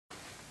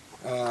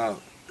I'm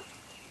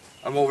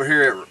over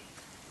here at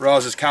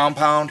Rawze's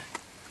compound,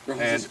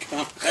 and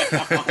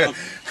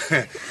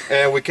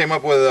and we came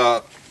up with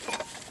a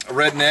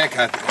redneck.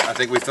 I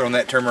think we've thrown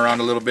that term around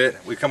a little bit.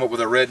 We come up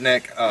with a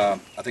redneck. I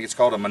think it's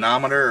called a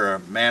manometer or a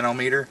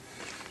manometer,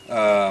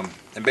 and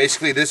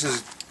basically this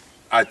is.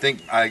 I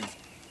think I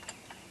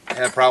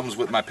have problems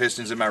with my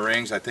pistons and my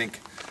rings. I think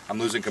I'm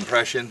losing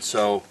compression,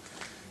 so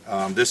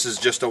this is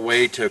just a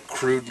way to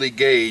crudely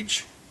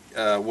gauge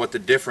what the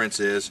difference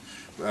is.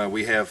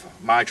 We have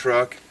my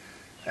truck,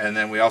 and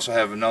then we also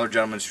have another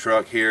gentleman's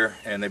truck here,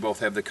 and they both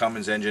have the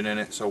Cummins engine in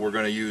it. So we're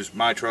going to use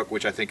my truck,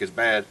 which I think is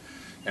bad,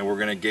 and we're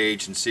going to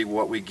gauge and see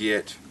what we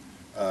get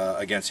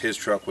against his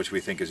truck, which we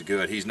think is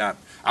good.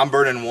 I'm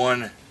burning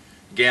 1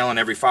 gallon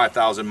every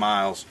 5,000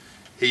 miles.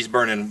 He's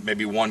burning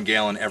maybe 1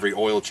 gallon every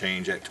oil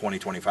change at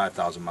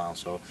 25,000 miles.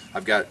 So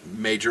I've got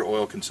major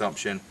oil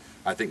consumption.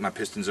 I think my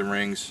pistons and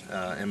rings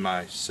and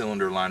my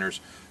cylinder liners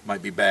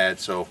might be bad.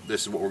 So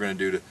this is what we're going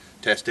to do to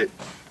test it.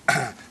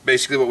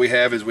 Basically what we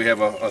have is we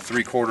have a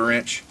 3/4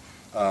 inch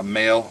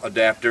male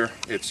adapter.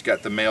 It's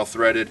got the male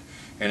threaded,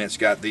 and it's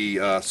got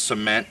the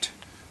cement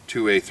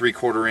to a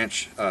 3/4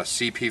 inch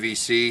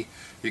CPVC.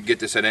 You can get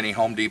this at any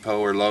Home Depot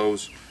or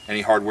Lowe's,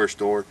 any hardware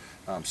store.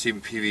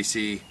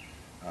 CPVC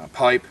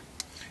pipe.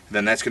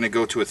 Then that's going to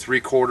go to a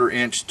 3/4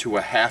 inch to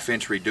a 1/2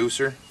 inch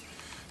reducer.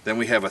 Then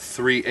we have a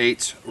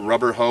 3/8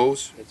 rubber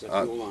hose. It's a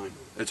fuel line.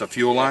 It's a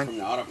fuel line? From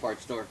the auto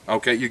parts store.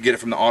 Okay, you get it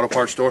from the auto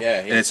parts store?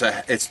 Yeah. And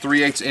it's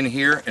 3/8 in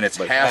here, and it's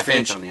 1/2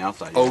 inch on the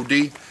outside.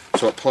 OD,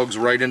 so it plugs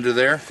right into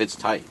there. Fits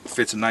tight.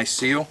 Fits a nice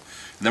seal.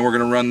 And then we're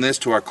going to run this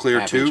to our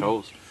clear tube.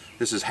 Hose.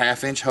 This is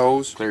 1/2 inch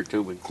hose. Clear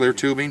tubing. Clear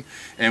tubing.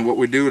 And what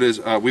we do is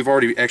we've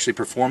already actually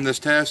performed this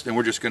test, and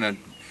we're just going to,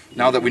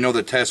 now that we know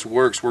the test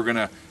works, we're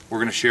gonna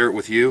share it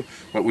with you.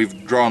 But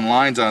we've drawn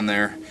lines on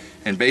there,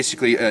 and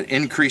basically an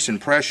increase in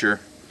pressure.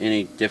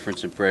 Any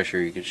difference in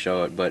pressure, you can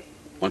show it, but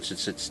once it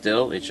sits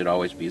still, it should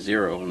always be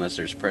 0 unless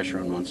there's pressure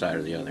on one side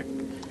or the other.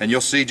 And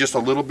you'll see just a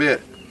little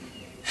bit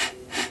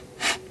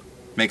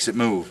makes it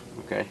move.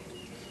 Okay.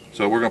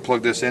 So we're gonna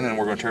plug this in, and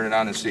we're gonna turn it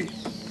on and see.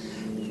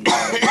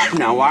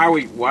 Now, why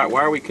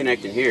are we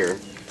connecting here?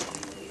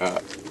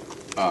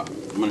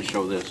 I'm gonna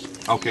show this.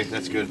 Okay,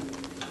 that's good.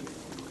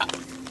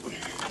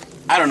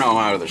 I don't know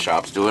how other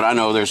shops do it. I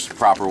know there's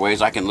proper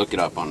ways. I can look it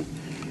up on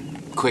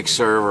Quick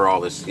Serve or all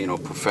this,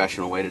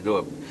 professional way to do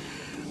it.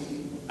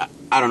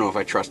 I don't know if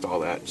I trust all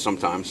that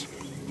sometimes.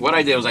 What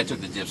I did was I took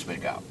the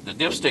dipstick out. The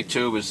dipstick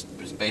tube is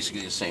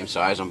basically the same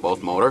size on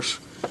both motors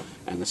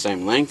and the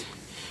same length.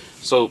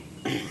 So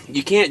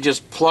you can't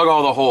just plug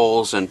all the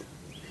holes and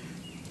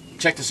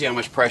check to see how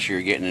much pressure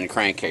you're getting in a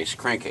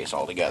crankcase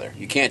altogether.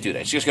 You can't do that.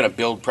 It's just going to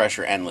build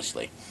pressure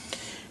endlessly.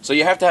 So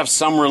you have to have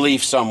some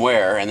relief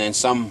somewhere, and then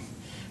some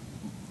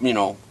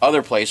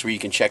other place where you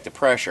can check the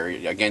pressure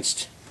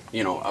against,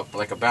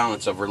 like a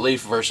balance of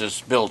relief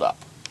versus buildup.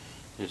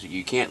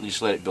 You can't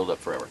just let it build up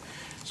forever.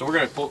 So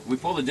we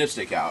pull the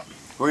dipstick out.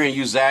 We're going to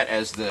use that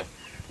as the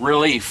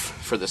relief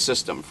for the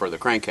system, for the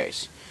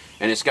crankcase.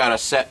 And it's got a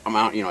set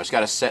amount, it's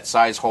got a set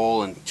size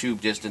hole and tube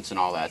distance and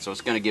all that. So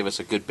it's going to give us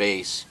a good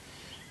base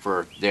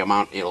for the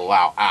amount it'll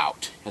allow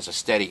out as a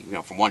steady,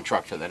 from one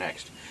truck to the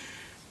next.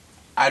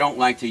 I don't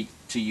like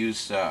to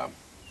use the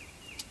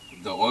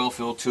oil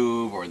fill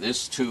tube or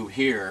this tube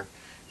here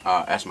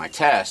as my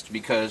test,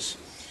 because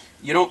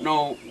you don't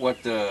know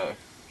what the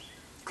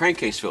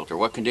crankcase filter,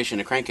 what condition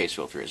the crankcase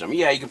filter is. I mean,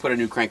 yeah, you can put a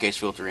new crankcase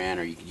filter in,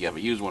 or you have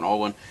a used one, old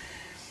one.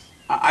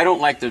 I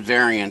don't like the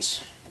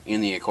variance in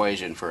the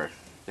equation for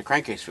the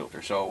crankcase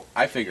filter, so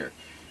I figure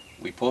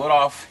we pull it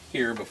off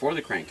here before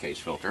the crankcase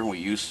filter, and we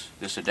use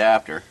this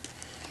adapter,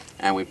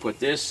 and we put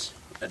this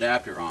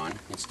adapter on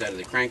instead of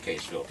the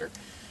crankcase filter,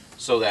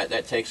 so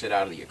that takes it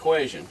out of the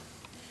equation.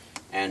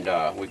 And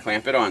we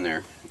clamp it on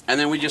there, and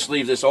then we just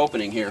leave this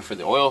opening here for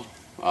the oil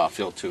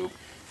fill tube,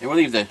 and we'll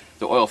leave the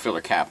oil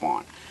filler cap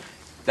on.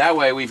 That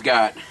way we've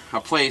got a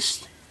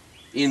place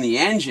in the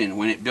engine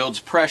when it builds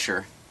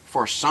pressure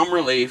for some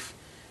relief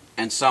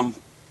and some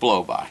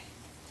blow-by.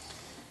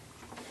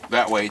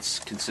 That way it's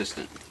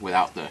consistent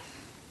without the,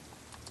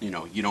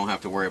 you don't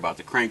have to worry about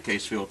the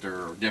crankcase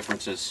filter or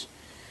differences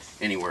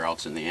anywhere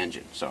else in the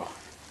engine. So.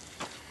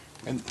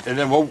 And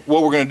then what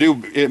we're going to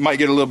do, it might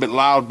get a little bit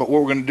loud, but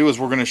what we're going to do is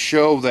we're going to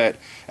show that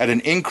at an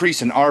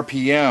increase in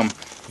RPM,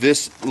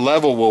 this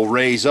level will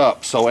raise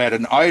up. So at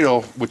an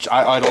idle, which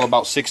I idle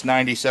about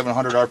 690,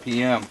 700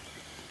 RPM,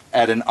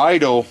 at an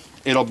idle,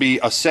 it'll be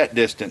a set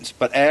distance.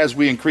 But as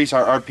we increase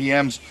our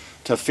RPMs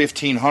to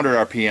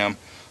 1500 RPM,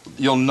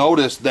 you'll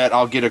notice that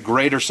I'll get a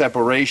greater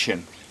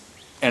separation.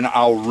 And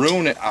I'll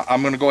ruin it.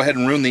 I'm going to go ahead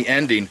and ruin the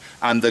ending.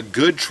 On the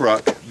good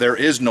truck, there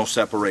is no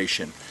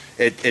separation.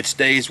 It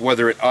stays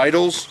whether it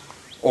idles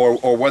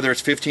or whether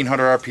it's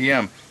 1500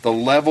 RPM. The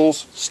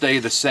levels stay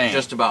the same.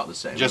 Just about the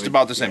same. Just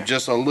about the same. Yeah.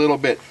 Just a little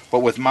bit. But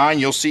with mine,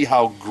 you'll see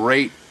how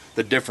great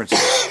the difference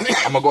is.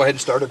 I'm going to go ahead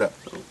and start it up.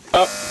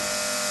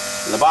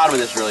 The bottom of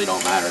this really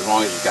don't matter as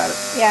long as you got it.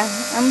 Yeah.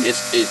 It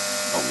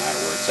don't matter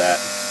where it's at.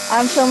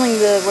 I'm filming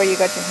where you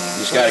got your hand.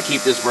 You just got to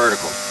keep this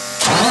vertical.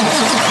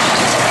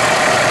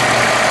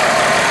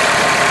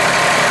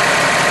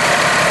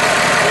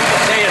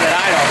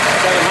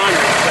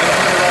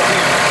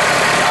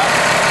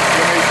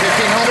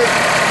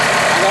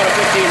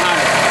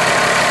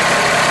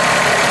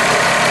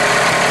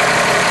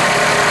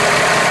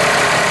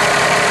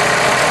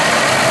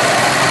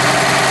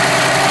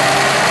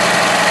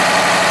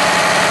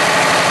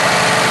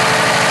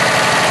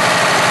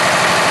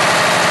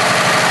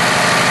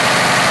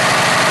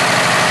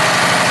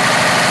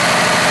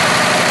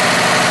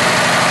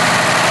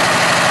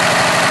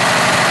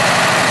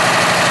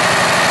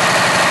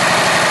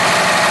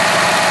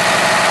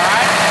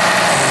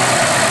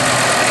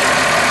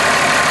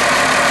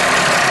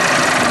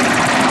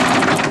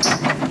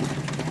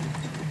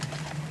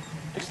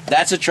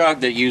 That's a truck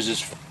that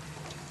uses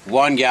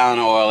 1 gallon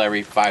of oil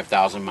every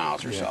 5,000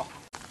 miles or so.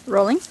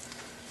 Rolling.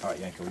 All right,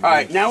 Yanko. All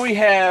right, now we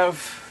have,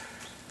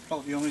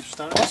 Oh, you want me to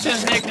start? what's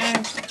his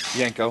nickname?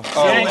 Yanko.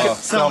 Yanko.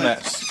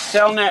 Cellnet.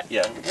 Cellnet,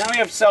 yeah. Now we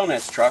have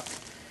Cellnet's truck.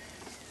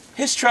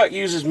 His truck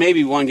uses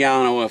maybe 1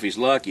 gallon of oil if he's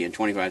lucky in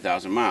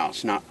 25,000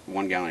 miles, not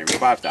 1 gallon every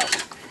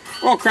 5,000.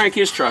 We're gonna crank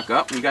his truck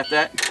up. You got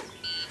that?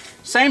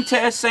 Same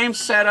test, same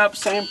setup,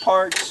 same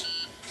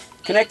parts,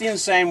 connecting the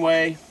same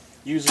way.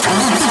 Using. Look at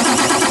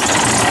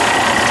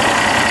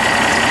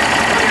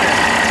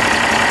that.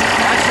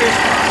 That's his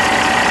truck.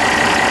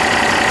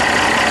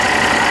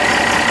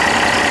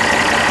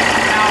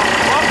 Now,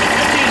 go up to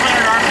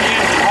 1,500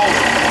 RPMs and hold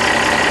it.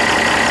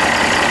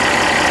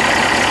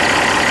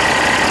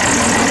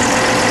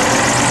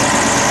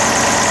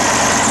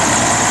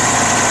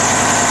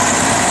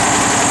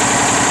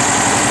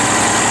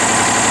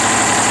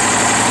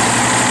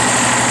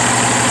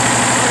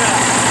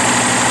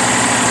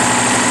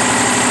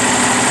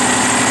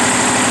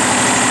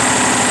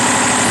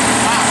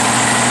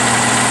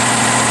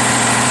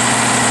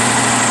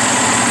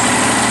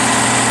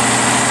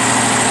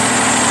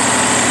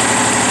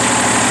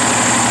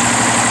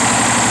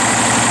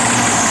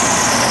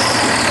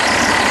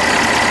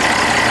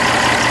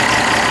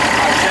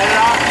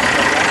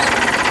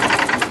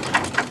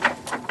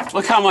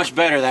 Look how much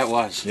better that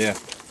was. Yeah.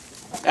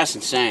 That's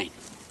insane.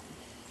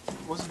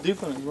 What's the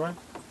difference, right?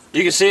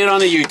 You can see it on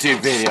the YouTube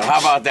video. How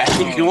about that?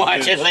 You can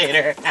watch it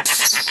later.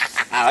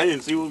 I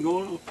didn't see what was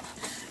going on.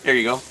 There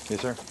you go. Yes,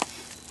 sir.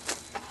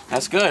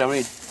 That's good. I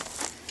mean,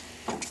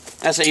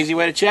 that's an easy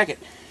way to check it.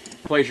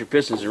 Place your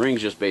pistons and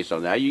rings just based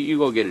on that. You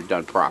go get it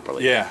done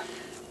properly. Yeah.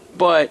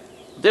 But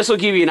this will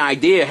give you an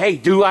idea. Hey,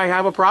 do I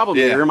have a problem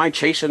here? Or am I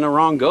chasing the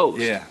wrong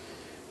ghost? Yeah.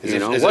 You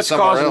know, what's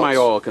causing my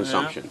oil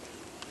consumption? Yeah.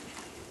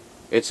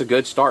 It's a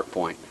good start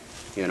point,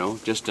 you know,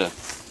 just to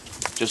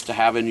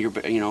have in your,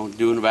 you know,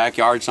 doing the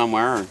backyard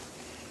somewhere or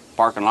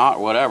parking lot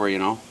or whatever, you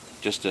know,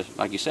 just to,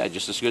 like you said,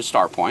 just a good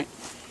start point.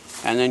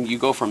 And then you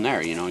go from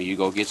there, you know, you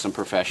go get some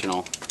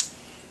professional,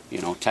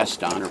 you know, tests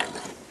done or,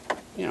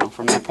 you know,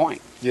 from that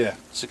point. Yeah.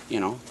 So, you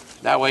know,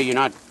 that way you're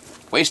not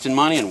wasting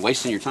money and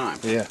wasting your time.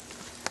 Yeah.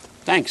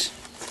 Thanks.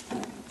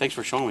 Thanks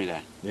for showing me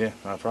that. Yeah,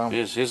 no problem.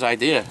 His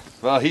idea.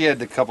 Well, he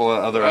had a couple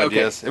of other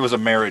ideas. It was a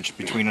marriage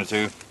between the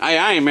two.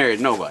 I ain't married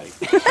to nobody.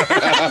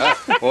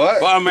 What?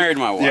 Well, I'm married to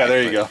my wife. Yeah,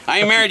 there you go. I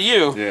ain't married to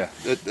you. Yeah,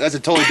 that's a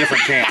totally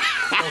different camp.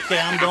 Okay,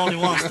 I'm the only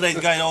one straight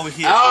guy over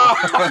here. Oh.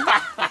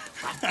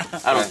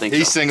 I don't think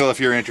He's so. single if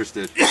you're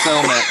interested.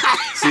 Settlement.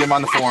 See him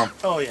on the forum.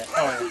 Oh yeah,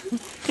 oh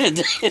yeah. Hit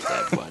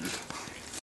that button.